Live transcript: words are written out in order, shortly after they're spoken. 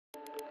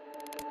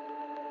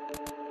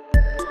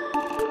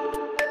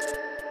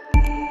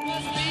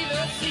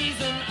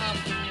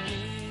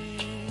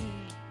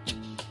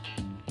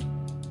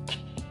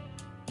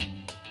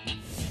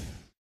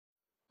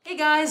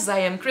guys, I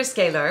am Chris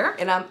Kaler.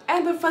 And I'm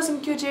Amber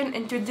from Kyuujin,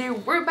 and today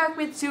we're back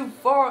with you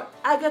for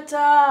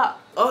Agatha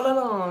All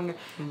Along.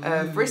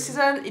 First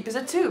season,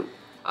 episode 2.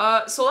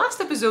 So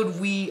last episode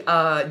we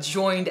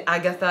joined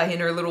Agatha in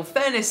her little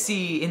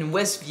fantasy in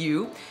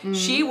Westview.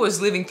 She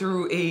was living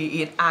through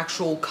an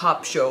actual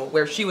cop show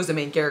where she was the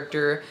main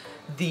character.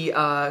 The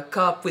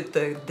cop with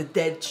the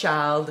dead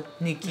child,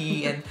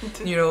 Nikki, and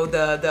you know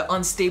the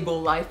unstable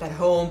life at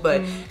home,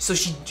 but so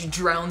she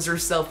drowns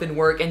herself in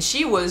work, and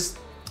she was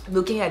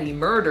looking at a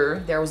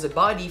murder. There was a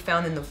body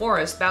found in the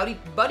forest,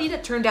 body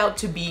that turned out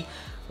to be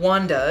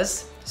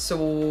Wanda's.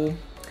 So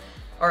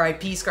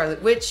R.I.P. Scarlet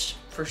Witch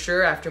for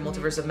sure after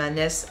Multiverse of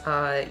Madness.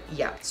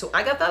 Yeah. So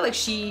Agatha, like,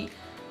 she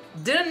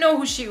didn't know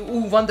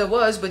who Wanda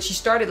was, but she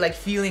started like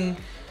feeling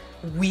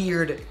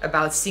weird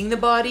about seeing the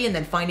body and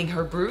then finding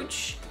her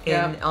brooch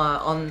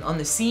on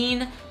the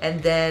scene,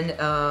 and then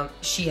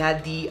she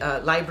had the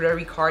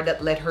library card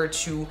that led her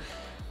to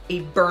a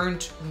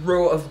burnt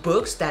row of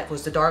books that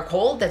was the dark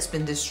hole that's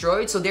been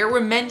destroyed. So there were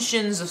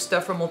mentions of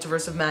stuff from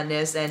Multiverse of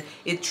Madness, and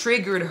it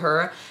triggered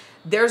her.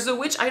 There's a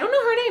witch, I don't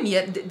know her name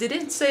yet. They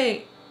didn't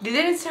say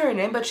her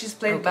name, but she's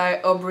played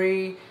by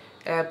Aubrey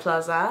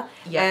Plaza,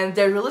 and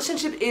their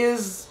relationship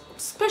is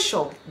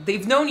special.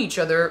 They've known each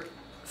other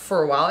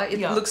for a while, it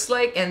looks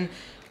like, and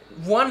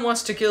one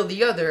wants to kill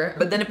the other,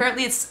 but then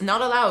apparently it's not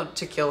allowed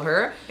to kill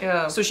her.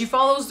 Yeah. So she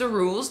follows the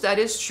rules, that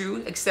is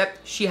true,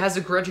 except she has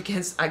a grudge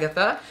against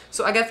Agatha.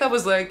 So Agatha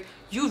was like,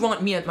 you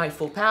want me at my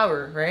full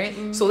power, right?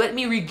 So let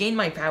me regain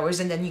my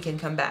powers and then you can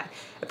come back.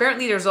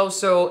 Apparently there's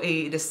also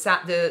the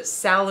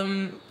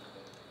Salem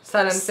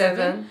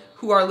Seven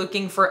who are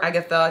looking for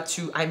Agatha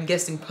to, I'm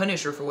guessing,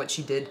 punish her for what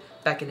she did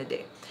back in the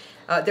day.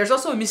 There's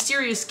also a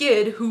mysterious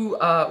kid who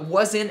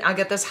was in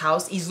Agatha's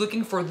house. He's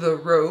looking for the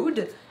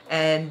road,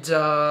 and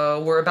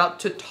we're about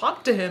to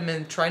talk to him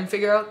and try and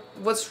figure out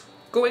what's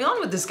going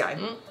on with this guy.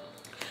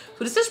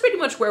 So this is pretty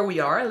much where we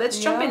are. Let's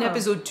jump in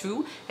episode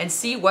 2 and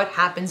see what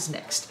happens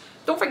next.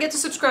 Don't forget to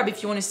subscribe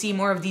if you want to see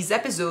more of these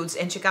episodes,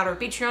 and check out our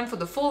Patreon for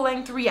the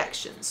full-length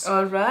reactions.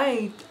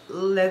 Alright,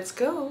 let's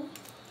go.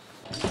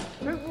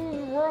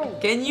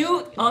 Can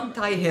you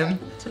untie him?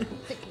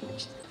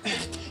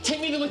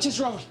 Take me to the Witch's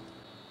Road.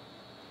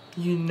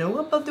 You know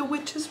about the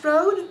Witch's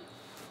Road?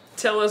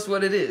 Tell us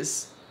what it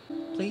is.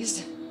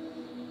 Please?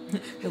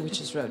 The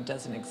Witch's Road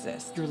doesn't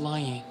exist. You're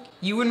lying.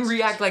 You wouldn't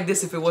react like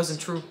this if it wasn't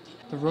true.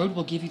 The road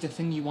will give you the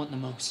thing you want the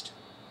most,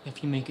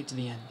 if you make it to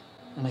the end.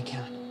 And I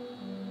can.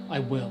 I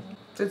will.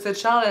 So it's a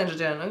challenge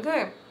then,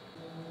 okay.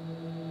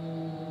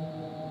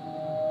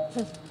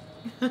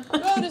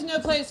 Road is no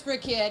place for a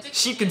kid.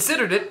 She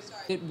considered it.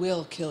 It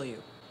will kill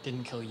you.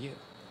 Didn't kill you.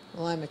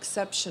 Well, I'm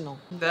exceptional.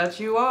 That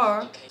you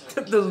are.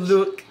 The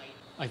look.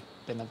 I've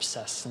been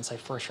obsessed since I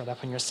first showed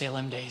up in your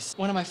Salem days.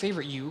 One of my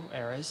favorite you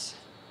eras.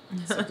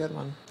 It's a good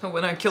one.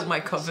 When I killed my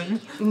coven.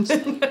 You've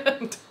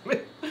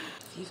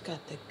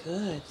got the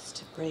goods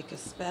to break a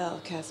spell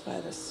cast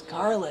by the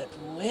Scarlet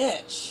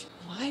Witch.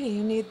 Why do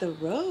you need the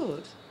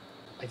road?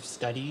 I've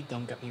studied,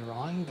 don't get me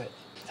wrong, but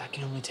that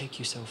can only take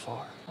you so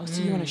far. Oh,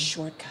 so you want a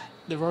shortcut?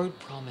 The road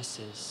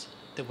promises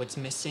that what's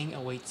missing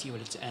awaits you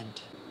at its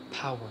end.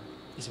 Power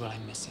is what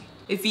I'm missing.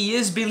 If he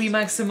is Billy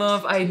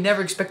Maximoff, I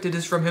never expected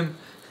this from him.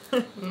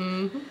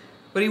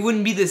 But he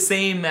wouldn't be the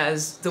same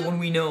as the one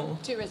we know.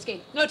 Too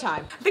risky. No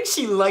time. I think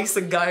she likes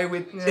a guy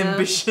with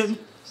ambition.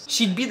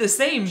 She'd be the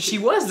same. She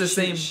was the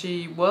same.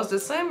 She was the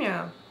same,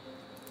 yeah.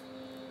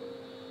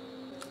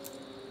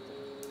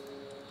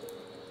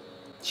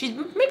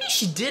 Maybe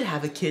she did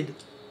have a kid.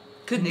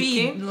 Could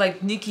be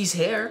like Nikki's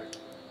hair.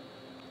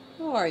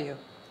 Who are you?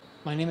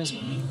 My name is...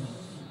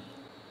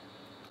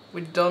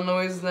 We don't know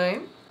his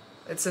name.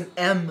 It's an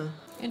M.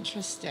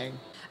 Interesting.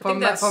 I think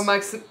that's...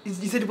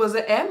 You said it was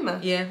an M?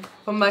 Yeah.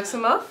 For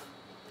Maximoff?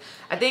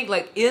 I think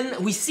like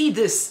we see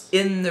this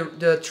in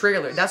the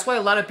trailer. That's why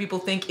a lot of people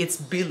think it's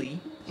Billy.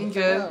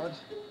 Okay.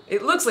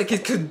 It looks like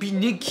it could be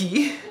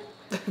Nikki.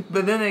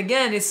 But then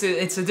again, it's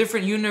a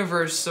different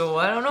universe, so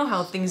I don't know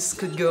how things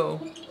could go.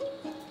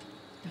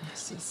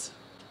 This is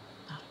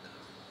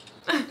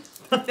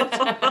not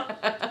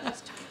good.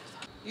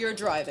 You're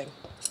driving.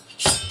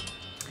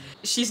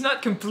 She's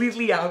not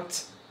completely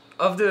out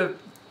of the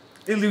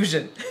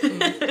illusion.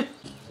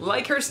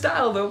 Like her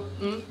style, though.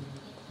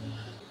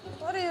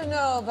 What do you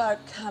know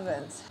about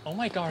covens? Oh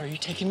my god, are you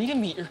taking me to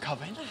meet your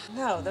coven?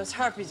 No, those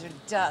harpies are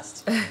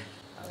dust.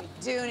 We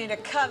do need a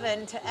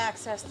coven to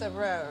access the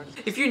road.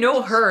 If you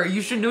know her,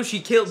 you should know she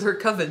killed her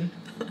coven.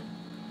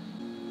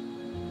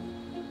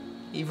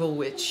 Evil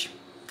witch.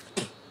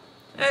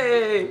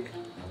 Hey!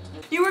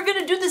 You were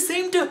gonna do the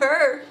same to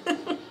her!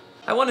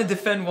 I want to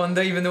defend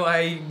Wanda, even though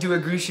I do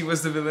agree she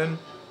was the villain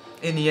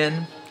in the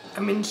end. I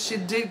mean, she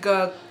did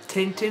get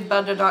tainted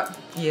by the dark,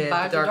 the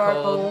dark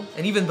hole.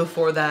 And even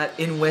before that,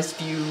 in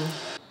Westview,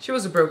 she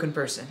was a broken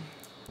person.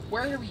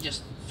 Where do we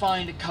just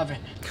find a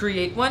coven?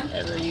 Create one?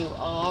 Wherever you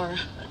are,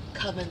 a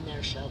coven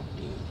there shall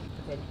be.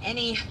 Within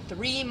any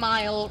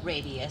 3-mile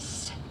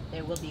radius,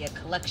 there will be a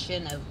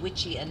collection of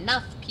witchy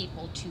enough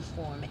people to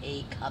form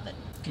a coven.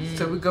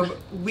 So we're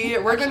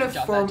gonna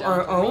form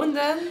our own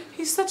then?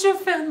 He's such a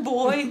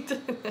fanboy.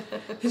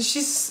 And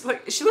she's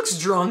like, she looks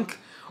drunk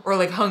or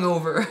like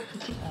hungover.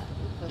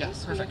 Yeah,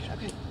 perfect.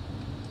 Okay.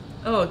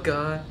 Oh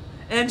god.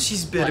 And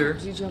she's bitter.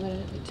 Did you want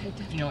me to take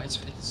that? You know, it's...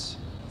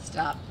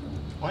 Stop.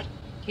 What?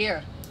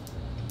 Here.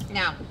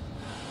 Now.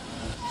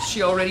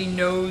 She already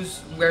knows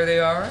where they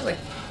are. Like,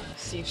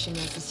 See if she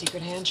knows the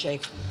secret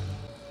handshake.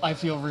 I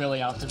feel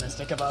really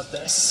optimistic about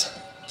this.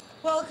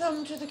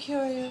 Welcome to the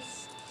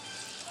curious.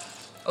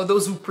 oh,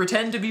 those who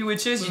pretend to be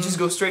witches, you just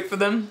go straight for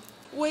them.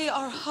 We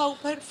are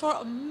hoping for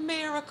a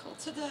miracle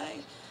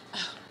today.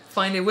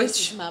 Find a This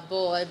witch. is my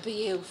boy,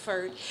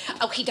 Buford.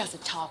 Oh, he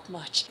doesn't talk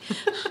much.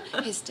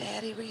 His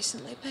daddy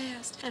recently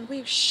passed, and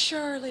we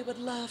surely would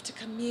love to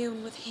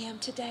commune with him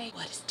today.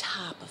 What is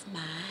top of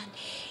mind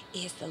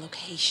is the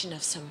location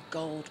of some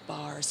gold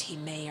bars he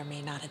may or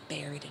may not have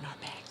buried in our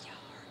backyard.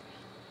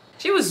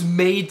 She was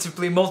made to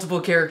play multiple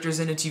characters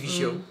in a TV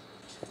show.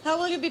 How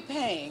will you be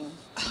paying?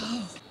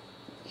 Oh,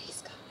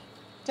 he's coming.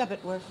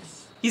 Debit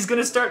works. He's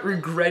gonna start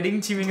regretting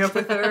teaming up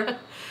with her.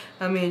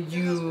 I mean,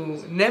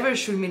 you never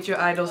should meet your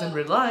idols in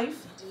real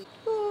life.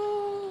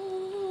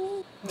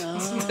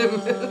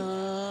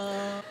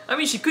 I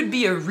mean, she could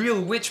be a real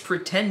witch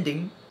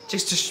pretending,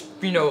 just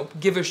to,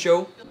 give a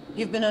show.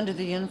 You've been under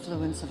the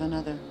influence of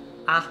another,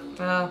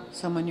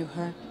 someone you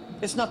hurt.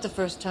 It's not the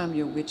first time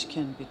your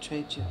witchkin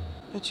betrayed you,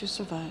 but you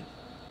survived.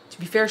 To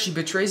be fair, she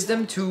betrays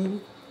them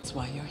too. That's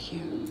why you're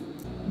here.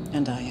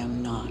 And I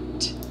am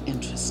not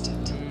interested.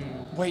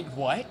 Wait,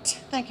 what?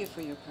 Thank you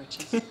for your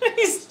purchase.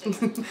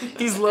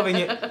 He's loving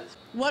it.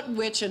 What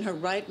witch in her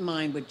right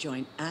mind would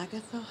join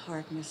Agatha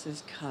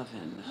Harkness's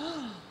coven?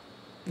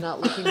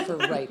 Not looking for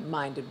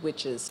right-minded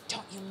witches.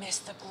 Don't you miss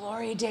the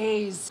glory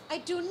days? I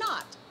do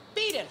not.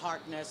 Beat it,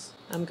 Harkness.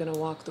 I'm gonna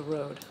walk the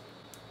road.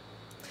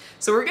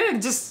 So we're gonna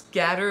just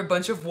gather a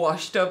bunch of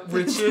washed up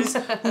witches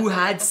who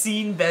had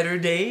seen better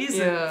days.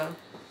 Yeah.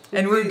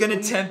 And we're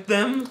gonna tempt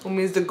them. Who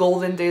means the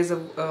golden days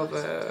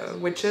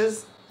of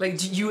witches. Like,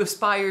 do you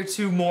aspire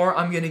to more?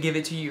 I'm gonna give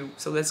it to you.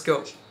 So let's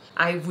go.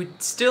 I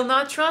would still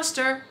not trust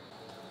her.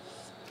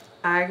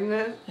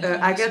 Agatha?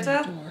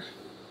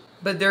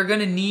 But they're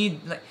gonna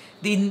need,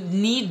 they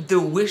need the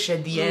wish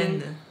at the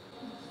end.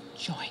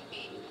 Join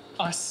me.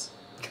 Us.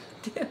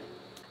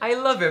 I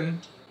love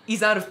him.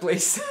 He's out of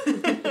place.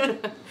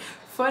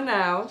 For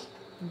now.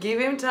 Give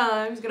him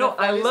time. He's gonna No, I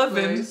find his love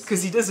him place.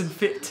 because he doesn't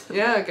fit.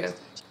 Yeah, okay.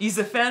 He's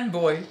a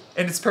fanboy,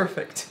 and it's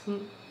perfect.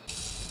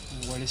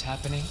 What is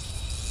happening?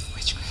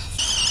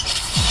 Witchcraft.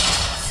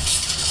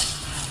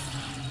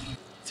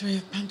 Three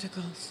of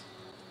Pentacles.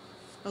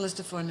 A list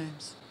of 4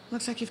 names.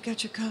 Looks like you've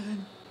got your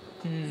coven.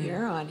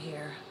 You're on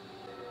here.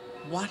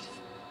 What?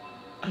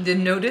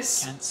 Didn't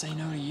notice? Can't say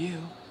no to you.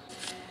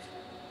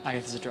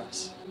 Agatha's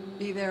address.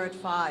 Be there at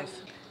 5.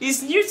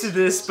 He's new to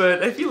this,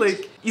 but I feel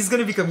like he's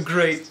gonna become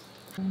great.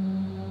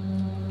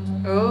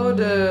 Oh,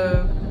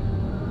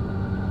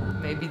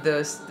 Maybe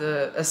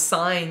a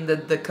sign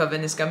that the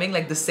coven is coming,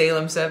 like the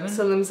Salem Seven.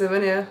 Salem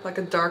Seven, yeah. Like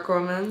a dark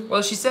woman.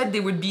 Well, she said they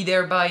would be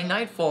there by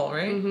nightfall,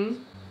 right? Mm-hmm.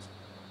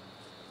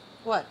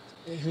 What?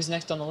 Who's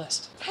next on the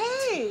list?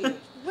 Hey,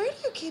 where do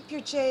you keep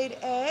your jade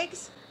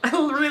eggs? I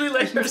really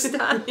like her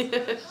style.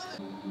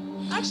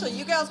 Actually,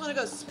 you guys want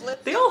to go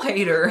split? They all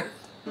hate her.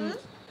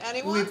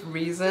 Anyone? With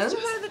reason.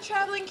 Sisterhood of the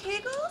Traveling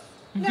Kegel?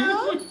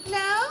 No?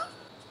 No?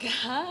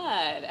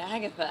 God,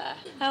 Agatha.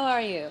 How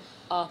are you?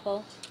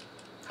 Awful.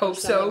 Hope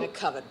Sending a so.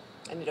 coven.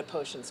 I need a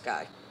potions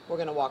guy. We're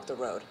gonna walk the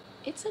road.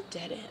 It's a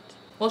dead end.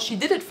 Well, she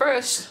did it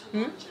first.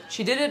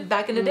 She did it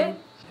back in the day.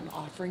 I'm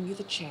offering you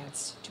the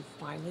chance to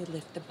finally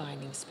lift the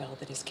binding spell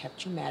that has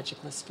kept you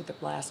magicless for the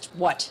last,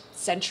 what,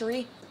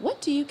 century?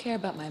 What do you care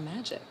about my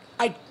magic?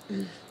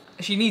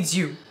 She needs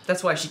you.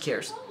 That's why she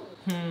cares.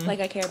 Like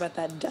I care about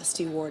that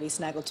dusty, warty,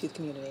 snaggletooth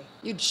community.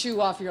 You'd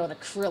chew off your own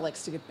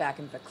acrylics to get back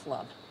into the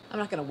club. I'm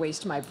not gonna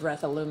waste my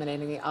breath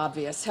illuminating the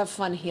obvious. Have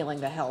fun healing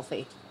the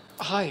healthy.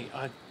 Hi,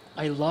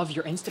 I love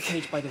your Insta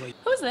page, by the way.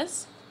 Who's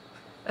this?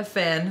 A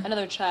fan.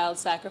 Another child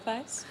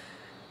sacrifice?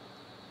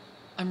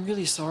 I'm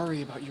really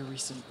sorry about your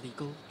recent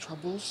legal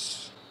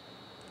troubles.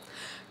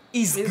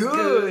 He's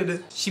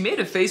good. She made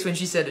a face when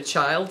she said a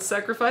child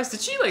sacrifice.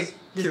 Did she Did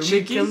kill she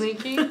Nikki? kill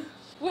Nikki?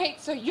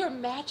 Wait, so you're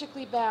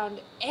magically bound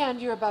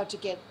and you're about to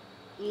get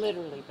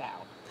literally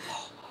bound.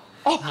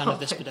 None of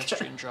this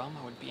pedestrian drama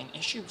would be an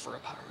issue for a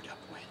powered-up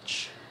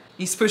witch.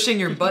 He's pushing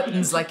your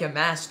buttons like a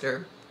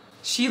master.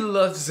 She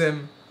loves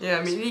him. Yeah,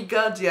 I mean, he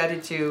got the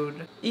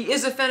attitude. He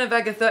is a fan of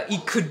Agatha. He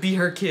could be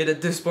her kid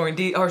at this point.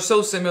 They are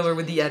so similar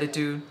with the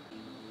attitude.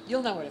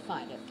 You'll know where to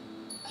find it.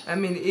 I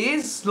mean, he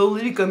is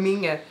slowly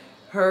becoming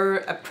her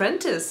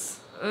apprentice.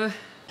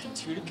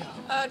 2 to go.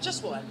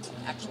 Just one,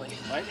 actually.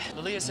 What?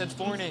 Lilia said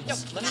 4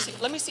 names.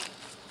 Let me see.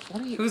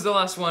 What are you? Who's the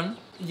last one?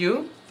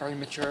 You? Very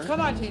mature.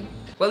 Come on, team.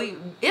 Well,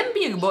 him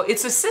being a boy,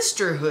 it's a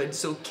sisterhood,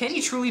 so can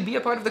he truly be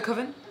a part of the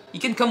coven? He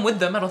can come with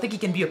them. I don't think he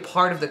can be a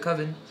part of the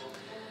coven.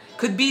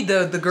 Could be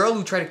the girl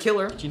who tried to kill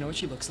her. Do you know what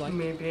she looks like?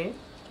 Maybe.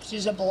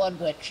 She's a blood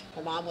witch.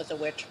 Her mom was a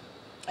witch.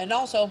 And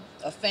also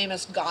a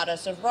famous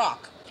goddess of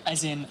rock.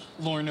 As in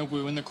Lorna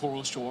Wu in The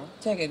Coral Shore.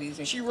 Take it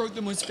easy. She wrote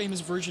the most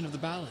famous version of the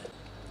ballad.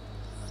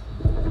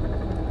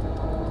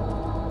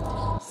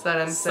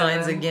 Salem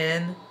Signs 7.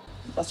 again.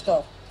 Let's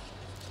go.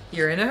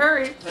 You're in a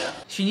hurry.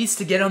 She needs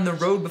to get on the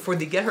road before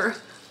they get her.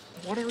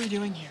 What are we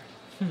doing here?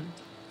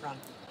 Run.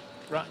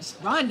 Run.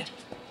 Run!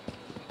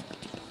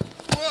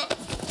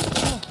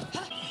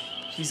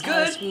 She's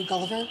good.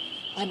 Wu-gulliver.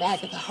 I'm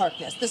Agatha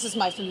Harkness. This is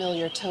my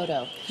familiar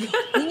Toto.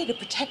 We need a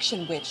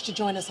protection witch to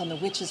join us on the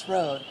Witch's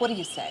Road. What do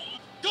you say?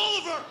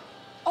 Gulliver!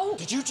 Oh,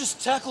 Did you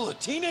just tackle a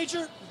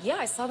teenager? Yeah,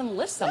 I saw them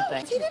lift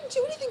something. he didn't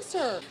do anything,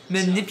 sir.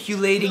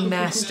 Manipulating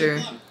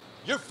master.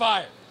 You're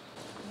fired.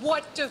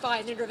 What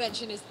divine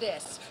intervention is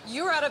this?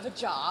 You're out of a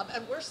job,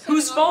 and we're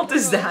Whose sitting on fault the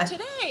is road that?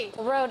 Today.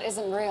 The road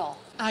isn't real.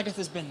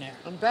 Agatha's been there.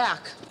 I'm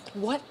back.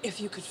 What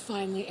if you could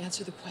finally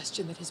answer the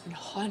question that has been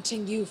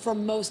haunting you for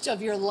most of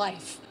your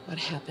life? What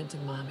happened to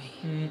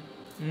Mommy?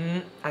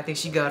 I think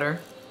she got her.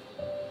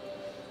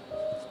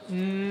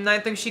 I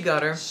think she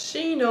got her.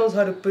 She knows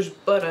how to push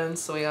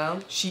buttons, so yeah.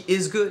 She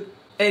is good.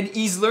 And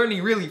he's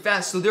learning really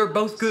fast, so they're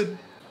both good.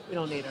 We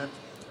don't need her.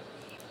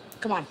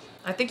 Come on.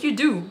 I think you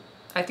do.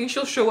 I think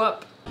she'll show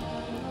up.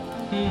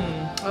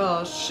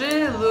 Oh,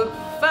 she look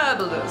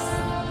fabulous.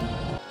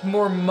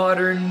 More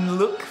modern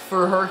look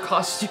for her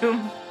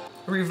costume.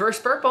 Reverse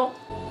purple.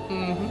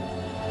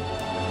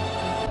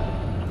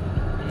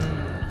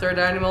 Third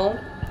animal.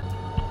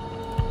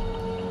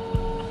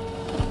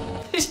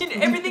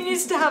 Everything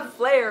needs to have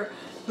flair.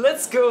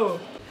 Let's go.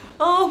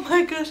 Oh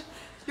my god,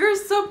 you're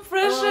so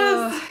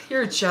precious.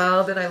 You're a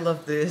child and I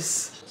love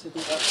this.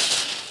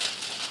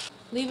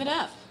 Leave it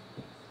up.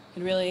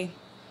 It really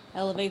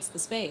elevates the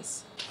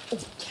space.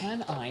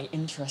 Can I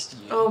interest you?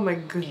 Oh my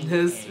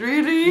goodness,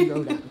 really?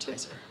 Road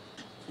appetizer.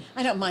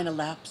 I don't mind a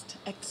lapsed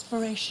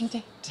expiration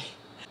date.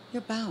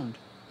 You're bound.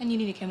 And you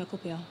need a chemical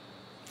peel.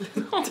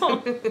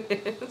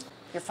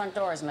 Your front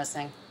door is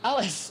missing.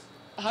 Alice,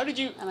 how did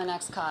you? I'm an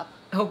ex-cop.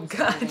 Oh The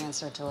god.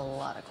 answer to a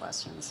lot of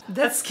questions.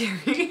 That's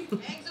scary.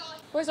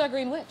 Where's our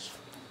green witch?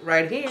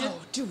 Right here.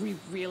 Oh, do we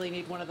really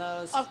need one of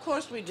those? Of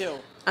course we do.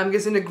 I'm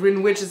guessing the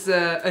green witch is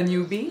a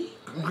newbie.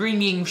 Green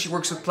meaning she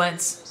works with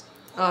plants.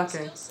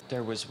 Okay.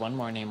 There was one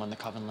more name on the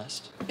coven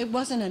list. It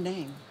wasn't a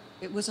name.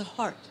 It was a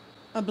heart.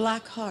 A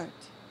black heart.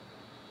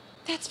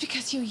 That's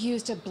because you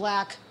used a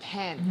black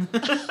pen.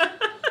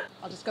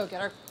 I'll just go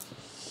get her.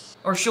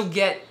 Or she'll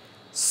get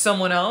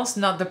someone else,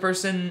 not the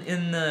person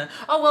in the...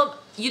 Oh, well,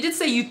 you did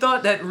say you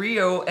thought that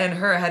Rio and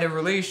her had a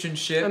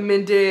relationship. I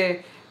mean,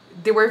 they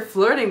were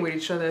flirting with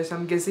each other, so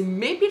I'm guessing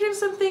maybe there's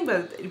something,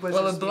 but it was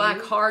Well, a just black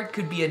me. heart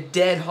could be a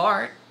dead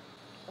heart,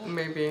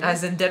 Maybe.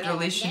 as in dead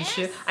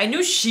relationship. I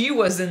knew she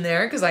was in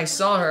there because I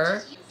saw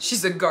her.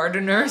 She's a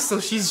gardener, so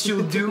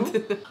she'll do.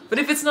 But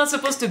if it's not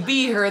supposed to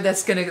be her,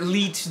 that's gonna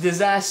lead to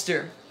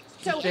disaster.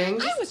 So,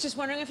 Jinx? I was just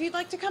wondering if you'd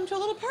like to come to a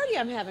little party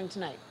I'm having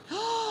tonight.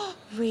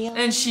 Real?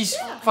 And she's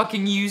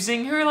fucking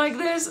using her like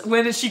this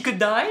when she could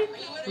die?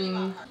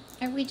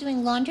 Are we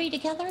doing laundry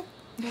together?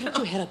 Why don't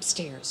you head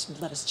upstairs and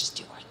let us just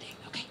do our thing,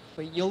 okay?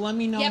 But you'll let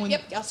me know when.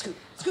 Yep, I'll scoot.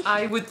 Scoot.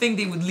 I would think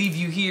they would leave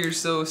you here,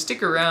 so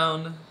stick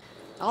around.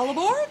 All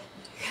aboard?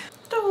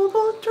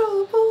 Double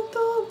trouble,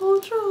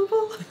 double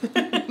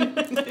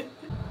trouble.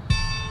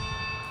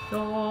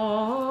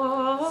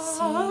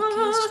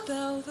 Seekest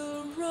thou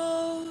the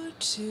road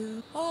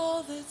to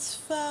all that's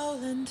foul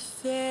and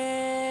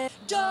fair?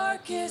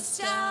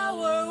 Darkest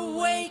hour,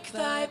 wake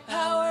thy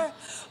power,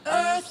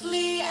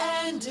 earthly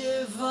and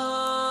divine.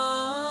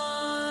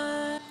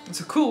 It's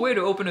a cool way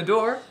to open a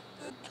door.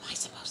 Am I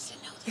supposed to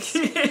know this?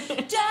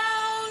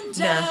 Down,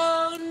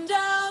 down,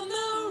 down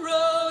the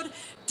road,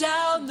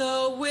 down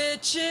the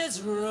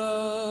witch's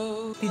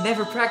road. They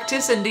never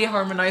practice and they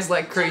harmonize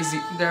like crazy.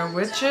 They're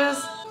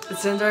witches.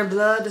 It's in their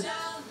blood.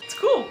 It's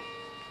cool.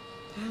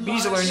 We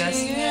need to learn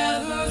this.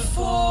 Ever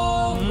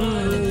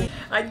forward,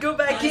 I'd go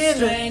back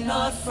stray in.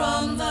 not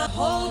from the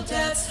whole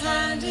death's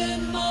hand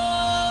in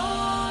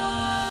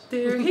more.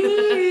 They're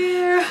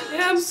here.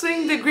 Yeah, I'm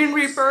seeing the Green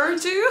Reaper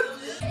too.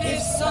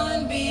 If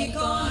sun be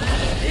gone, Oh,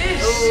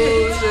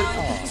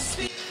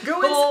 shit. Go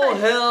Oh,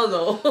 inside. hell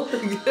no.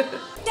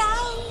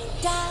 down,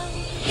 down,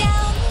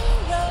 down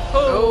the road.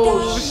 Oh,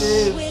 down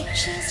shit. the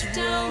witches,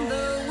 down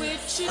the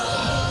witches.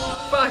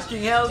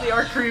 Fucking hell, they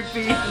are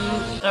creepy.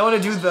 I want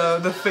to do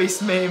the face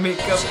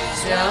makeup.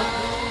 Yeah.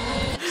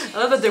 I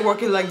love that they're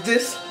walking like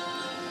this.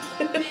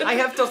 I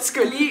have to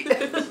Scully.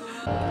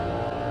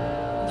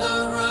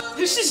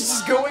 She's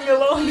just going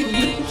along.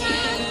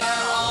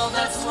 All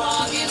that's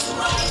wrong is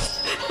right.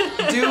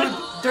 Dude,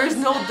 there's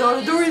no door.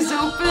 The door is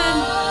open.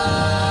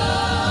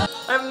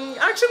 I'm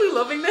actually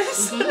loving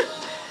this.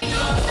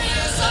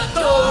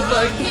 Oh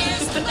my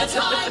goodness. The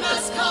time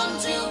has come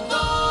to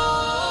go.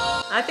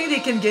 I think they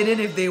can get in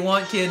if they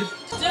want, kid.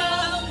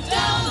 Down,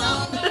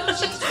 down the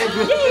witches.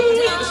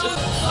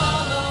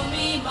 Follow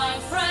me, my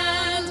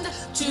friend,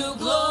 to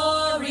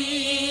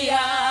glory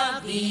at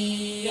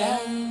the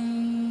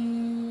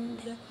end.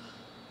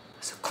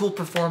 It's a cool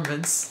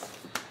performance.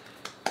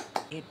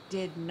 It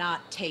did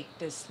not take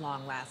this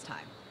long last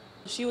time.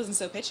 She wasn't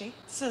so pitchy.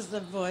 Says the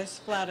voice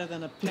flatter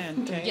than a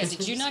pancake. Yeah,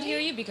 did you not hear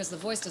you? Because the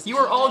voice doesn't. You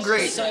are all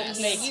great.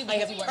 Certainly, I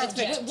have perfect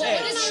taste.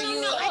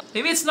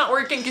 Maybe it's not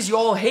working because you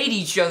all hate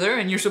each other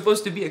and you're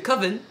supposed to be a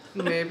coven.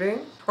 Maybe.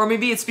 Or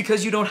maybe it's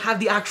because you don't have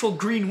the actual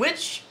green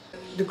witch.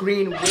 The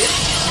green witch?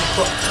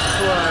 For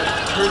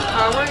her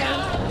power?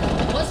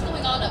 What's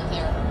going on up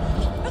there?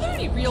 Are there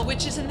any real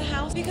witches in the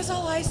house? Because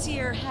all I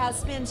see are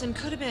has-beens and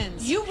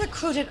could-have-beens. You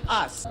recruited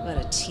us. What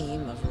a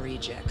team of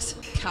rejects.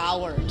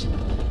 Coward.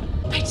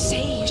 I'd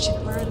say you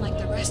should burn like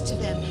the rest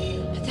of them,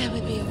 but that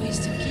would be a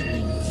waste of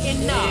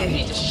kidneys. Enough! You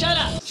need to shut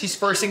up! She's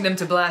forcing them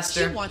to blast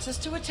She her. wants us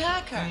to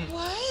attack her.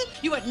 What?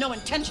 You had no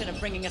intention of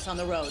bringing us on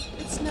the road.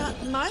 It's not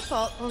my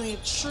fault. Only a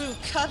true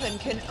coven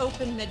can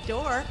open the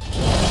door.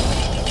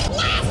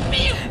 Blast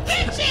me, you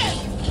bitches!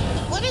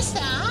 What is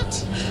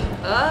that?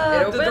 Ah,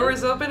 It the open? door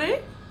is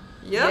opening?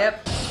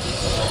 Yep.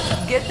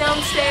 Get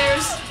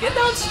downstairs! Get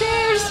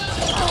downstairs!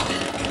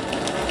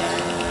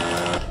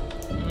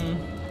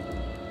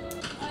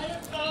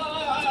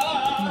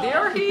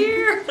 They're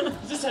here!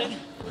 This end,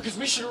 because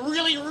we should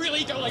really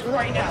go like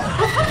right now.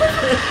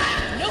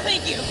 No,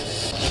 thank you.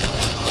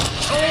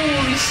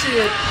 Holy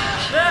shit!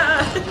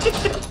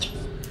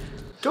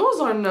 Those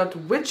are not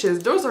witches,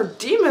 those are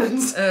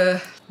demons.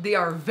 They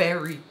are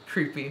very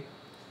creepy.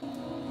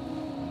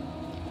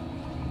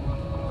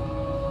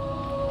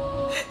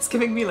 It's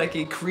giving me like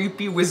a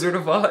creepy Wizard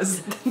of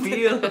Oz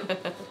feel.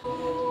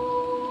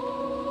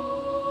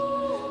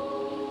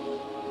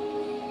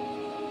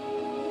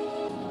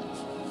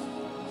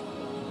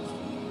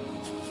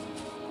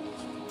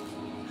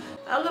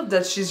 I love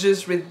that she's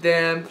just with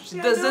them. She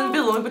doesn't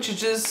belong, but she's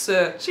just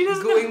She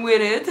doesn't going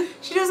with it.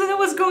 She doesn't know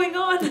what's going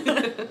on.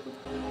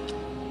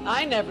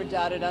 I never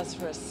doubted us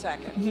for a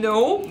second.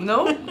 No.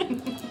 No?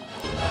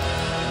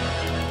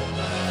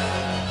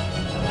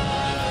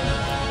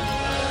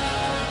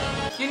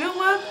 You know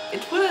what?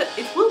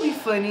 It will be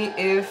funny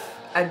if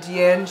at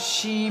the end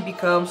she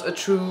becomes a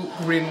true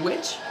green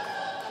witch.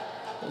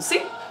 We'll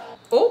see.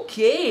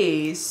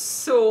 Okay,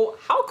 so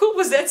how cool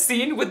was that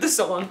scene with the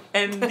song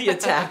and the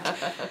attack?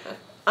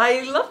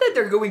 I love that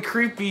they're going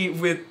creepy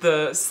with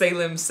the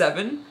Salem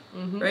 7,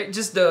 right?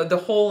 Just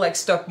the whole like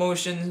stop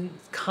motion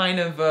kind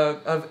of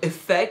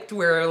effect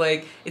where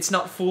like it's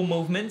not full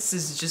movements,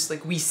 it's just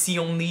like we see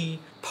only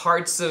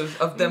parts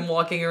of them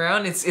walking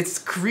around. It's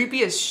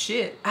creepy as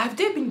shit. Have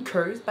they been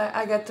cursed by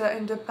Agatha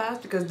in the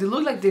past? Because they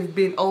look like they've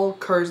been all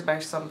cursed by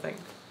something.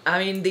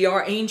 I mean, they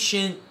are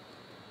ancient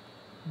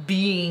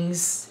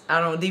beings. I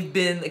don't know, they've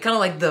been kind of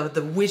like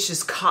the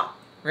witches cop,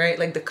 right?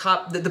 Like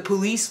the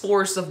police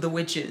force of the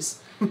witches.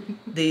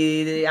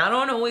 they I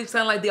don't know, it's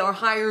kind of like they are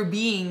higher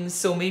beings,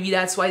 so maybe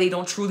that's why they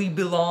don't truly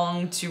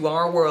belong to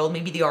our world.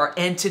 Maybe they are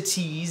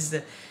entities.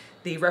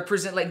 They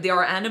represent, like, they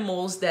are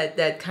animals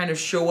that kind of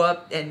show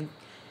up and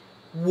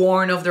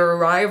warn of their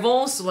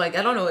arrival. So like,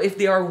 I don't know if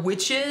they are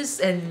witches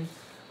and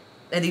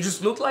they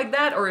just look like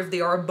that, or if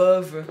they are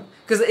above.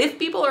 Because if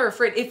people are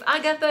afraid, if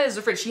Agatha is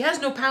afraid, she has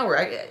no power.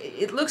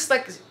 It looks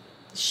like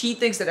she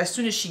thinks that as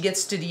soon as she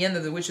gets to the end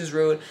of the Witch's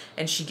Road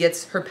and she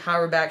gets her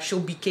power back, she'll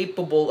be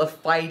capable of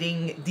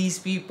fighting these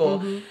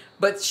people.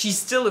 But she's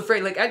still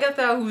afraid. Like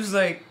Agatha, who's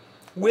like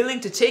willing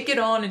to take it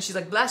on, and she's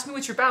like, blast me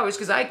with your powers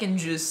because I can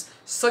just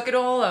suck it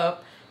all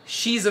up.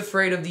 She's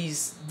afraid of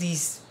these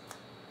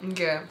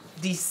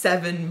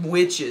 7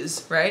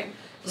 witches, right?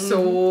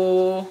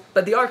 So,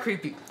 but they are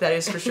creepy, that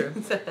is for sure.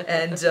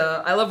 And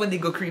I love when they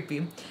go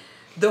creepy.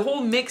 The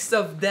whole mix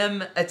of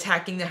them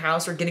attacking the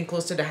house or getting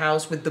close to the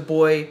house with the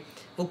boy,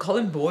 we'll call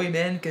him boy,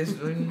 man, because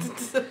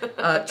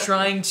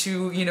trying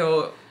to, you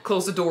know,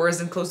 close the doors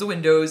and close the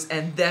windows,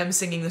 and them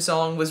singing the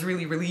song was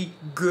really, really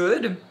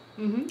good.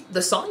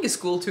 The song is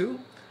cool too.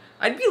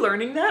 I'd be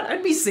learning that.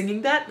 I'd be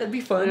singing that. That'd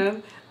be fun. Yeah.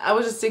 I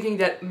was just thinking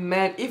that,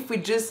 man, if we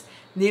just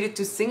needed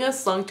to sing a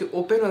song to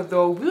open a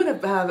door, we would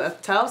have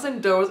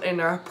 1,000 doors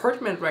in our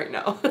apartment right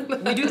now.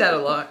 We do that a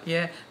lot,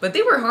 yeah. But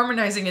they were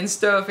harmonizing and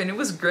stuff, and it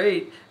was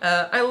great.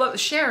 I love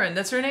Sharon.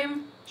 That's her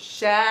name.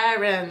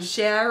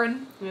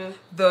 Sharon. Yeah.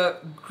 The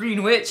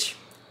Green Witch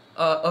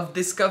of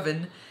this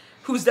coven,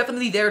 who's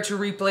definitely there to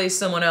replace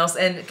someone else.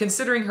 And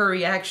considering her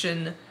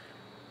reaction,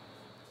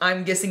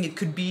 I'm guessing it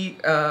could be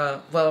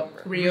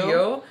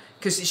Rio,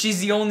 because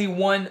she's the only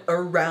one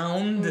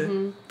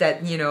around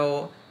that, you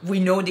know, we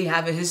know they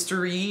have a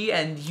history,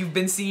 and you've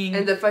been seeing.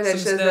 And the fact that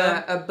she has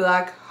a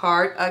black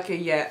heart, okay,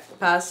 yeah,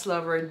 past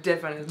lover,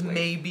 definitely.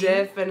 Maybe.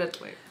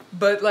 Definitely.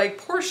 But like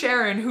poor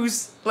Sharon,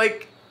 who's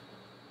like,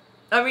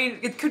 I mean,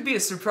 it could be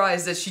a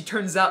surprise that she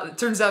turns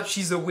out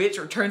she's a witch,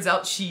 or turns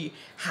out she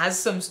has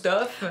some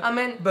stuff. I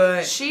mean,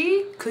 but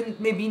she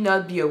could maybe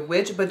not be a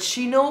witch, but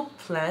she knows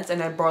plants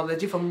and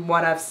herbology from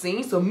what I've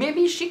seen, so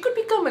maybe she could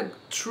become a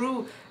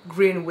true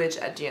green witch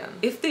at the end.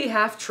 If they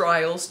have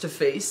trials to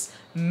face,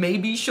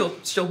 maybe she'll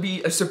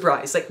be a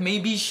surprise. Like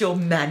maybe she'll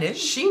manage.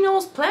 She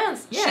knows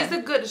plants. Yeah.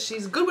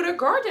 She's good with her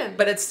garden.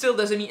 But it still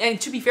doesn't mean,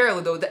 and to be fair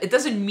though, it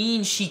doesn't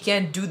mean she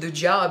can't do the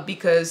job,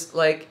 because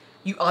like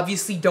you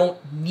obviously don't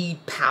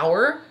need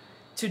power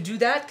to do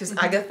that because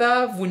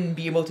Agatha wouldn't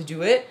be able to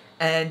do it.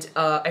 And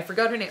I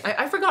forgot her name.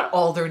 I forgot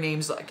all their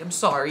names. Like, I'm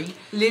sorry.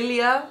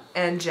 Lilia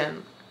and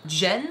Jen.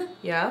 Jen?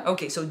 Yeah.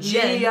 Okay, so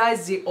Jen. Lilia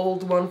is the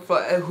old one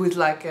for who's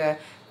like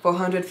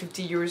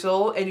 450 years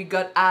old, and you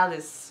got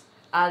Alice.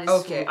 Alice.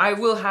 Okay, I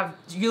will have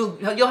you'll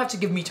have to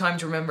give me time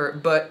to remember.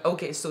 But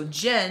okay, so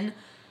Jen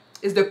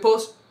is the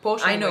potion.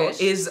 I know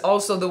witch. is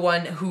also the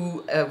one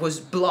who was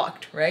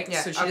blocked, right?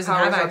 Yeah, so she our doesn't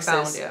have powers are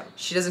access. bound, yeah.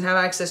 She doesn't have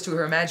access to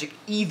her magic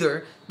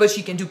either, but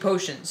she can do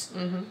potions.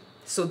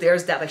 So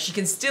there's that. Like she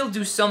can still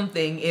do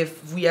something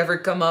if we ever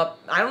come up.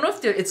 I don't know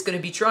if it's going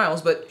to be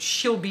trials, but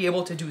she'll be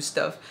able to do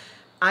stuff.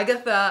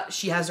 Agatha,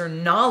 she has her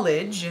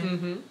knowledge,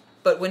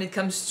 but when it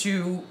comes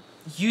to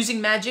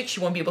using magic, she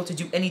won't be able to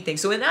do anything.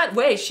 So in that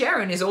way,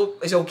 Sharon is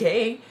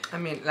okay. I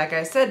mean, like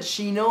I said,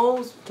 she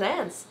knows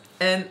plants.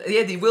 And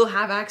yeah, they will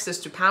have access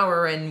to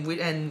power and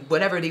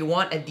whatever they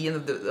want at the end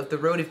of the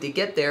road if they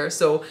get there.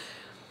 So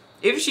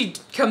if she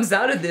comes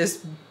out of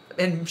this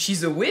and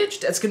she's a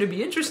witch, that's going to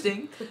be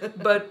interesting.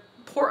 But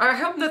I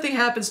hope nothing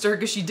happens to her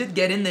because she did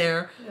get in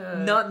there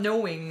not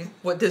knowing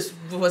what this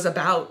was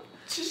about.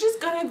 She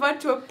just got invited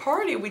to a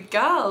party with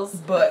gals.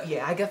 But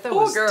yeah, Agatha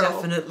was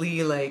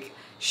definitely like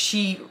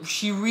she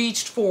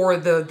reached for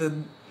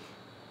the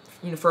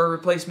for a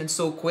replacement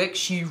so quick.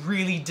 She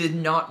really did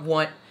not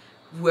want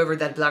whoever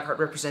that Blackheart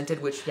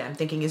represented, which I'm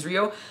thinking is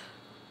Rio.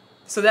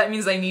 So that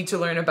means I need to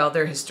learn about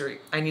their history.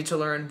 I need to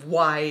learn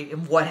why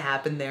and what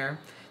happened there.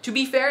 To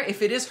be fair,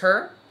 if it is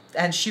her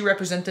and she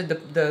represented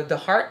the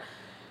heart,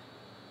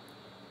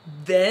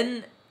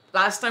 then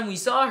last time we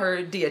saw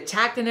her, they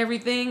attacked and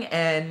everything,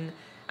 and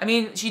I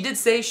mean, she did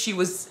say she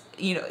was,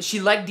 she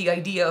liked the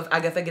idea of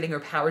Agatha getting her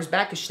powers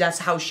back because that's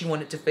how she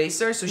wanted to face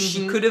her. So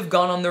she could have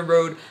gone on the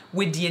road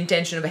with the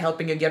intention of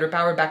helping her get her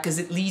power back because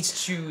it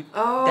leads to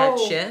that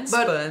chance.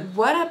 But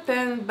what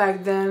happened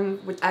back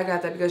then with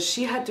Agatha? Because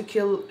she had to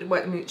kill,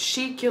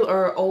 she killed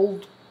her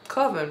old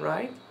coven,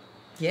 right?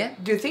 Yeah.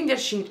 Do you think that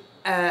she,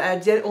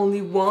 did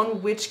only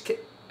one which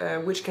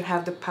can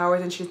have the power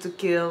and she needs to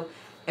kill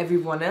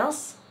everyone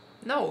else?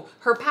 No,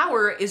 her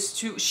power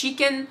is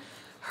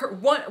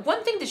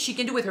one thing that she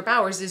can do with her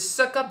powers is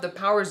suck up the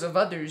powers of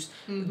others.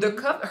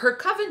 Her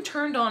coven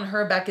turned on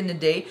her back in the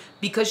day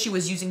because she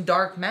was using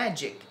dark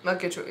magic.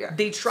 Okay, true, yeah.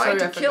 They tried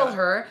to kill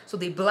her, so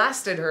they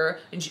blasted her.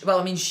 And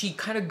she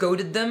kind of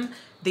goaded them.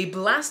 They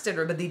blasted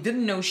her, but they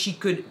didn't know she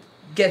could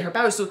get her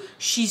power. So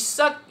she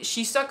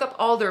sucked up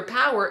all their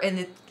power, and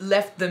it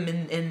left them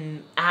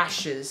in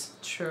ashes.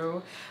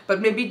 True, but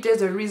maybe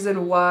there's a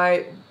reason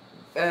why.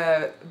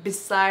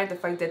 Beside the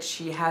fact that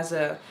she has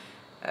a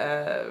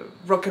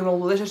rock and roll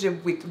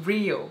relationship with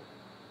Rio.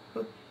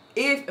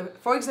 If,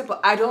 for example,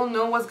 I don't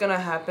know what's gonna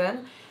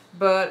happen,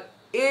 but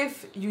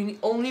if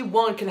only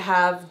one can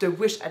have the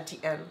wish at the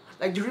end.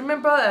 Like, do you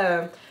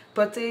remember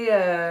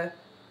the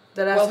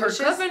last her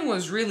coven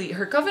was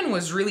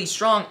really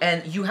strong,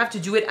 and you have to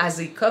do it as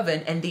a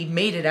coven, and they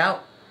made it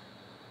out.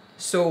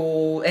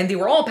 So, and they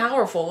were all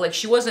powerful. Like,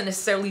 she wasn't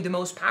necessarily the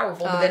most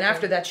powerful, but then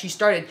after that, she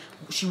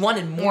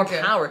wanted more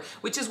power,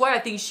 which is why I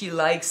think she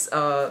likes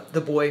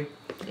the boy.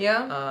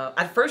 Yeah.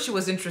 At first, she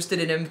was interested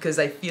in him because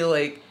I feel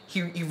like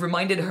he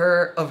reminded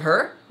her of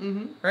her,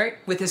 right?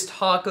 With his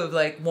talk of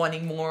like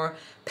wanting more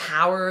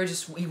power,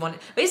 he wanted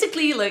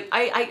basically like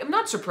I'm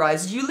not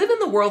surprised. You live in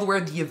the world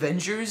where the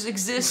Avengers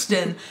exist,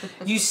 and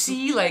you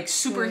see like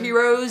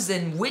superheroes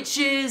and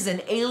witches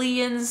and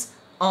aliens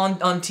on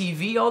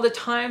TV all the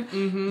time.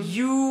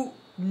 You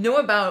know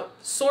about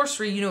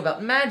sorcery, you know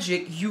about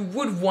magic. You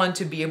would want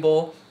to be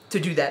able to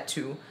do that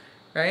too,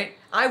 right?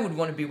 I would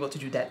want to be able to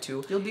do that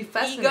too. You'll be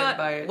fascinated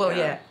by it. Well,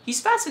 yeah. He's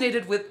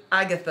fascinated with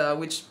Agatha,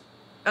 which,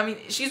 I mean,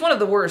 she's one of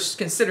the worst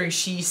considering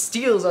she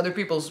steals other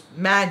people's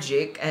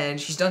magic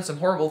and she's done some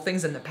horrible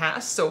things in the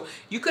past. So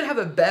you could have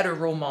a better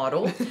role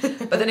model.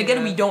 But then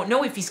again, we don't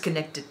know if he's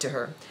connected to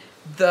her.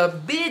 The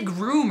big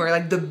rumor,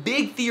 like the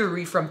big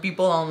theory from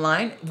people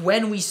online,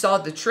 when we saw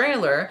the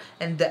trailer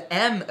and the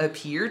M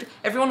appeared,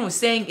 everyone was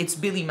saying it's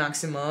Billy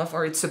Maximoff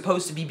or it's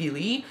supposed to be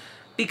Billy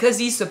because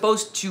he's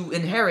supposed to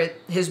inherit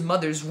his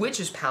mother's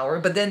witch's power,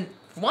 but then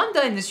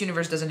Wanda in this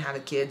universe doesn't have a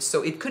kid,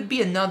 so it could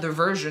be another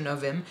version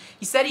of him.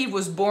 He said he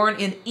was born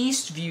in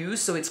Eastview,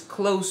 so it's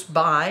close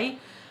by.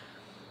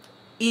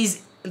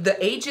 The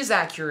age is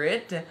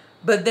accurate,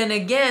 but then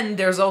again,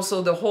 there's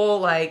also the whole,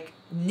 like,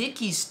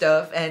 Nikki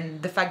stuff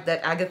and the fact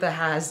that Agatha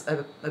has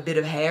a bit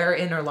of hair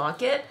in her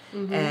locket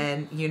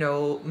and, you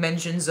know,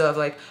 mentions of,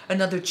 like,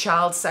 another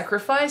child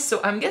sacrifice.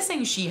 So I'm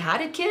guessing she had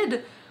a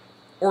kid.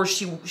 Or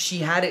she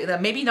had it,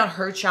 maybe not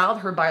her child,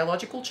 her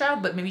biological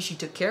child, but maybe she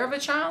took care of a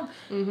child,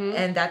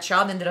 and that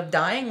child ended up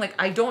dying. Like,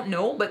 I don't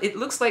know, but it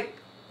looks like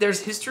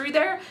there's history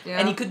there,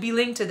 and he could be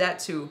linked to that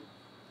too.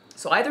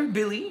 So either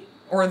Billy,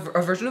 or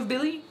a version of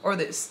Billy, or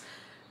this.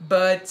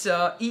 But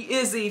he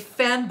is a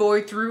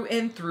fanboy through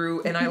and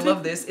through, and I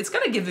love this. It's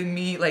kind of giving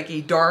me, like,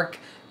 a dark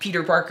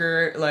Peter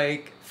Parker,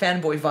 like,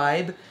 fanboy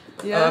vibe.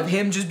 Yeah. Of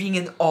him just being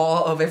in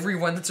awe of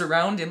everyone that's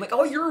around him. Like,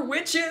 oh, you're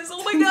witches!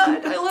 Oh my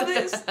god, I love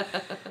this!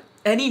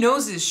 And he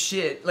knows his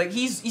shit. Like,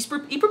 he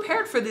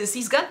prepared for this.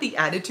 He's got the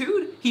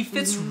attitude. He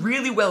fits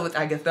really well with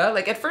Agatha.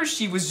 Like, at first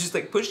she was just,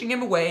 like, pushing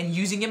him away and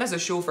using him as a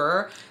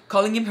chauffeur,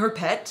 calling him her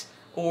pet,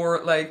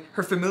 or, like,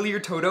 her familiar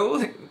Toto,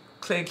 like,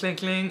 clang, clang,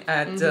 clang,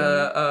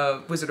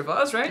 at Wizard of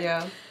Oz, right?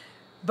 Yeah.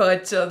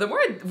 But the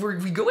more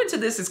we go into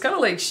this, it's kind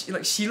of like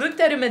she looked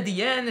at him at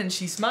the end and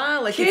she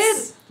smiled. Like,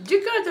 Kid,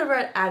 you got the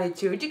right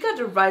attitude. You got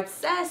the right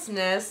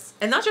sassiness.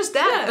 And not just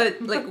that,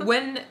 but like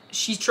when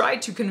she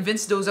tried to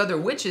convince those other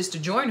witches to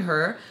join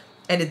her,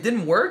 and it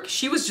didn't work,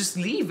 she was just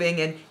leaving,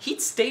 and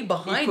he'd stay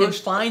behind and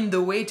find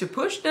the way to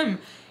push them.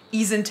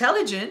 He's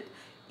intelligent.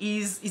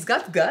 He's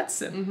got guts,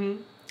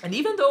 and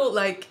even though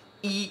like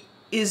he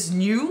is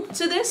new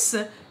to this,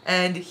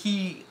 and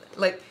he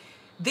like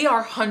they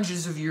are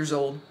hundreds of years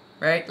old.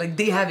 Right? Like,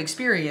 they have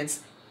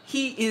experience.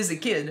 He is a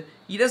kid.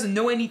 He doesn't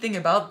know anything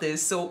about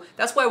this. So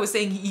that's why I was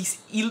saying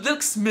he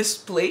looks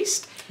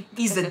misplaced.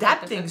 He's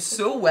adapting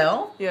so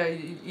well. Yeah,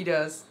 he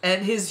does.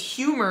 And his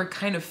humor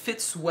kind of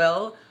fits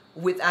well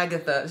with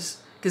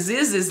Agatha's. Because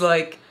his is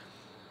like,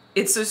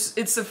 it's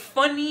a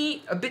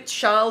funny, a bit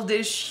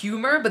childish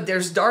humor, but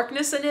there's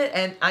darkness in it.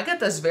 And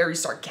Agatha's very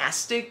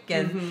sarcastic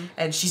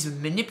and she's a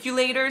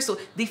manipulator. So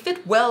they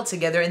fit well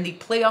together and they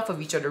play off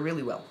of each other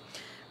really well.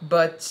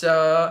 But,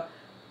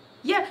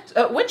 yeah,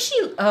 when she,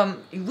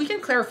 we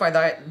can clarify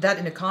that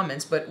in the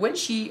comments, but when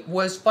she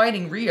was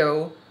fighting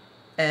Rio,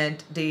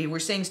 and they were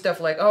saying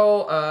stuff like,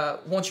 oh,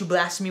 won't you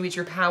blast me with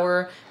your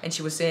power? And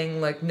she was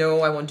saying, like,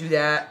 no, I won't do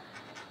that,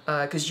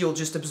 because you'll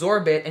just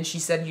absorb it. And she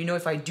said, you know,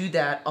 if I do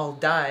that, I'll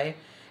die.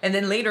 And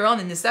then later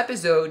on in this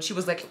episode, she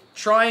was, like,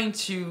 trying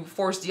to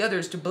force the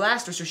others to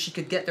blast her so she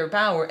could get their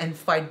power and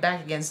fight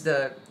back against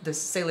the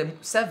Salem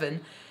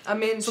Seven. I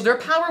mean... So their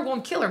power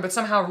won't kill her, but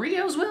somehow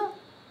Rio's will.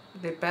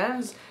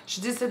 Depends.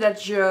 She did say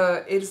that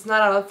it's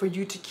not allowed for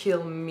you to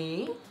kill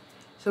me,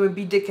 so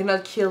maybe they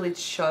cannot kill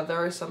each other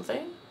or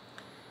something.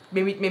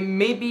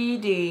 Maybe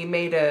they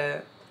made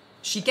a.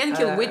 She can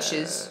kill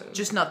witches,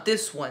 just not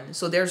this one.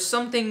 So there's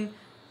something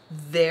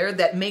there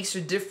that makes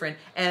her different,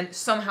 and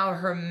somehow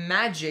her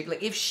magic.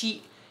 Like if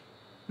she,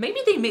 maybe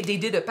they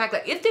did a pact.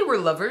 Like if they were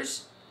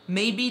lovers,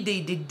 maybe they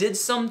did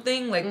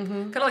something like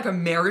kind of like a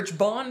marriage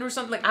bond or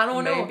something. Like I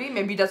don't know.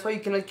 Maybe that's why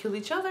you cannot kill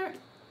each other.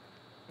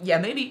 Yeah,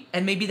 maybe.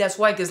 And maybe that's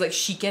why, because, like,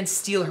 she can't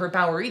steal her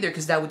power either,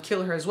 because that would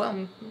kill her as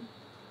well.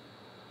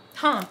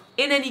 Huh.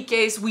 In any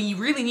case, we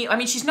really need... I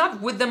mean, she's not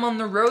with them on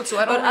the road, so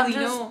I don't really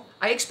know.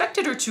 I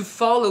expected her to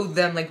follow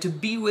them, like, to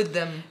be with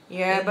them.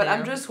 Yeah, but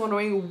I'm just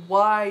wondering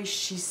why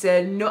she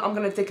said, no, I'm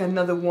going to take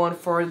another one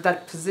for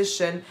that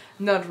position,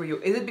 not Rio.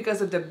 Is it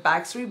because of the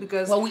backstory?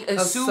 Because well, we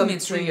assume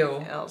it's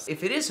Rio. Else?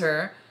 If it is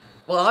her,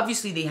 well,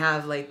 obviously they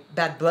have, like,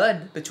 bad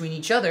blood between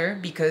each other,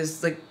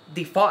 because, like,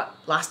 they fought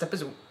last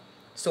episode.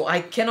 So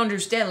I can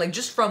understand, like,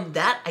 just from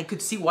that, I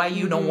could see why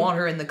you don't want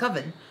her in the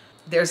coven.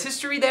 There's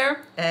history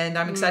there, and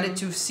I'm excited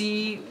to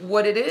see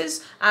what it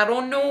is. I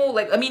don't know,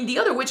 like, I mean, the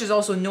other witches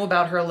also know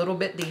about her a little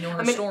bit. They know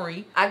her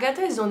story.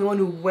 Agatha is the only one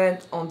who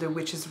went on the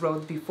witch's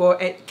road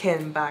before and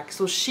came back.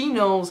 So she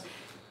knows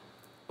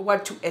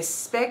what to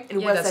expect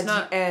and what's at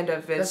the end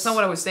of it. That's not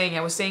what I was saying.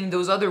 I was saying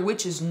those other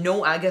witches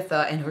know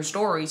Agatha and her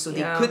story, so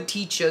they could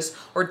teach us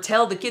or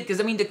tell the kid. Because,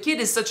 I mean, the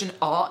kid is such an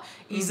awe.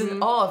 He's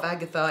in awe of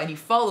Agatha, and he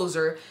follows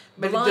her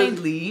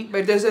blindly.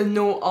 But doesn't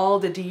know all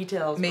the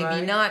details,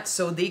 Maybe not.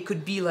 So they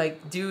could be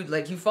like, dude,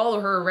 like, you follow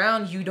her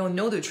around, you don't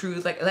know the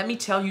truth. Like, let me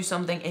tell you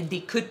something. And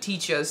they could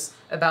teach us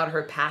about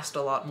her past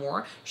a lot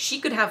more. She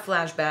could have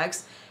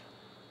flashbacks.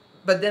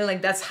 But then,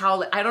 like, that's how,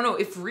 like, I don't know,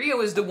 if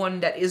Rio is the one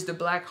that is the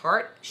Black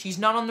Heart, she's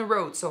not on the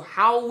road. So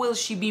how will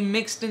she be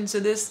mixed into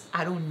this?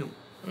 I don't know.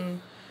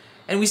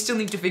 And we still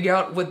need to figure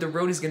out what the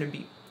road is going to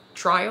be.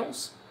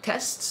 Trials?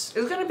 Tests?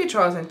 It's going to be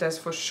trials and tests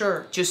for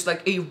sure. Just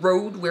like a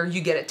road where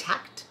you get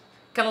attacked?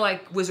 Kind of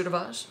like Wizard of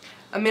Oz?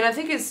 I mean, I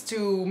think it's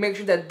to make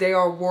sure that they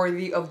are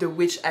worthy of the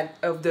wish at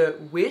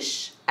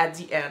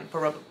the end,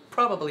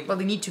 probably. Well,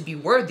 they need to be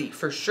worthy,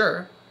 for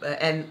sure.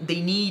 And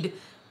they need...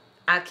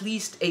 at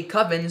least a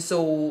coven,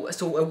 so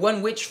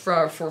one witch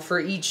for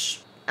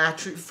each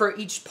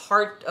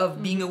part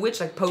of being a witch,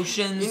 like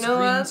potions,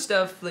 green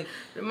stuff. Like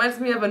reminds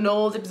me of an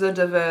old episode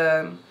of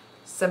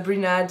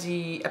Sabrina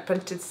the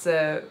Apprentice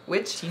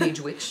Witch,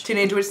 Teenage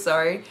Witch,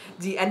 sorry,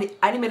 the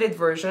animated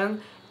version,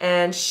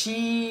 and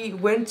she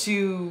went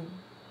to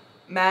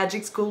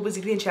magic school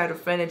basically, and she had a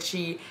friend, and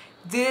she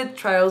did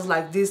trials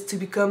like this to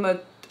become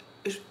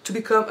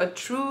a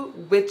true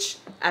witch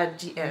at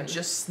the end.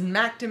 Just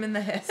smacked him in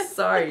the head.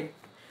 Sorry.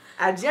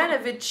 At the end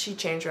of it, she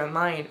changed her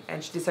mind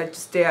and she decided to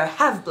stay a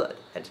half-blood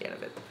at the end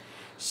of it.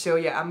 So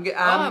yeah, oh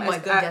my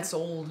god, that's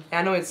old.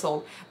 I know it's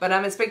old, but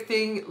I'm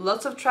expecting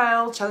lots of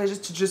challenges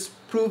to just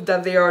prove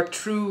that they are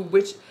true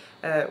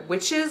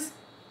witches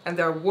and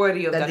they're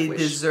worthy of that they wish.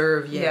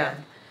 Deserve. Yeah.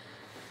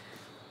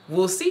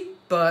 We'll see.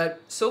 But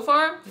so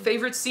far,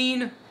 favorite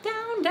scene,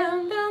 down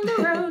the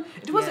road.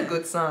 It was a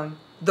good song.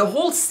 The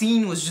whole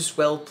scene was just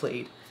well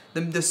played.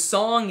 The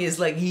song is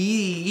like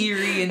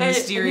eerie and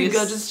mysterious. And you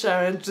got just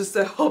Sharon just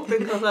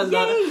hopping on a lot.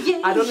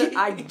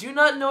 I do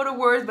not know the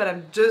words, but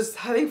I'm just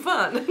having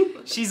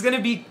fun. She's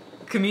gonna be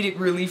comedic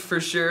relief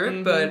for sure,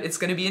 but it's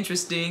gonna be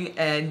interesting,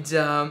 and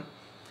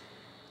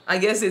I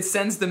guess it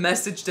sends the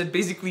message that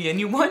basically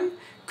anyone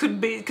could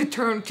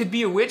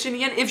be a witch in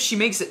the end if she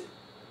makes it.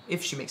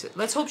 If she makes it,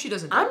 let's hope she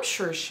doesn't. I'm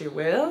sure she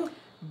will.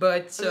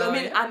 But I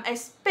mean, I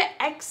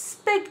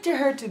expect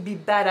her to be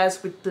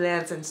badass with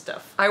plants and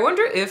stuff. I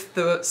wonder if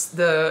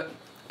the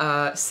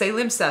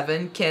Salem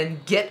Seven can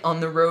get on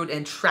the road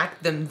and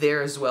track them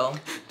there as well.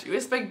 Do you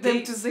expect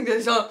them to sing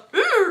a song?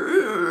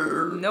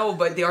 No,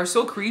 but they are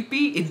so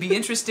creepy. It'd be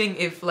interesting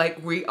if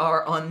like we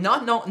are on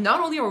not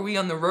only are we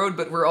on the road,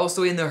 but we're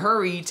also in a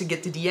hurry to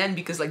get to the end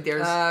because like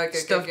there's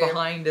stuff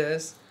behind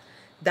us.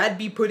 That'd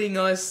be putting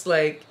us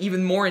like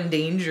even more in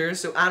danger.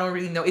 So I don't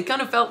really know. It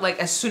kind of felt like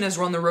as soon as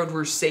we're on the road,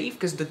 we're safe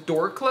because the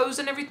door closed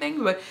and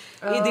everything. But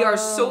they are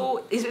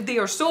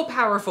so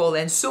powerful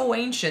and so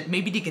ancient.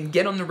 Maybe they can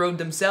get on the road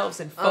themselves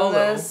and follow.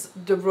 Unless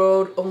the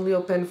road only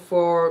open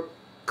for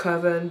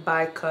coven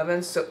by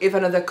coven. So if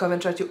another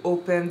coven tries to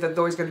open, the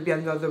door is going to be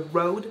another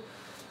road.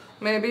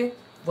 Maybe.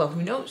 Well,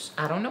 who knows?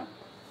 I don't know.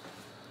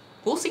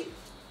 We'll see.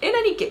 In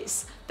any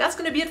case, that's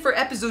going to be it for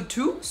episode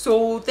 2.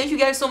 So thank you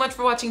guys so much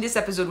for watching this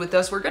episode with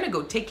us. We're going to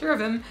go take care of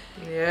him.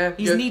 Yeah.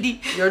 He's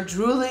needy. You're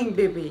drooling,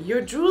 baby.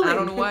 You're drooling. I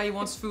don't know why he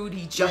wants food.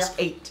 He just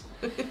ate.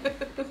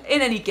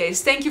 In any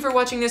case, thank you for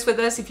watching this with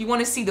us. If you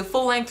want to see the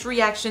full-length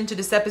reaction to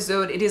this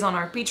episode, it is on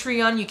our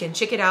Patreon. You can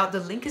check it out.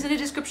 The link is in the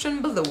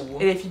description below.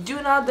 And if you do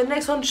not, the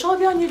next one shall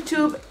be on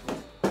YouTube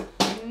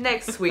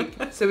next week.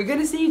 So we're going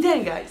to see you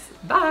then, guys.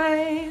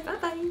 Bye.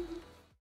 Bye-bye.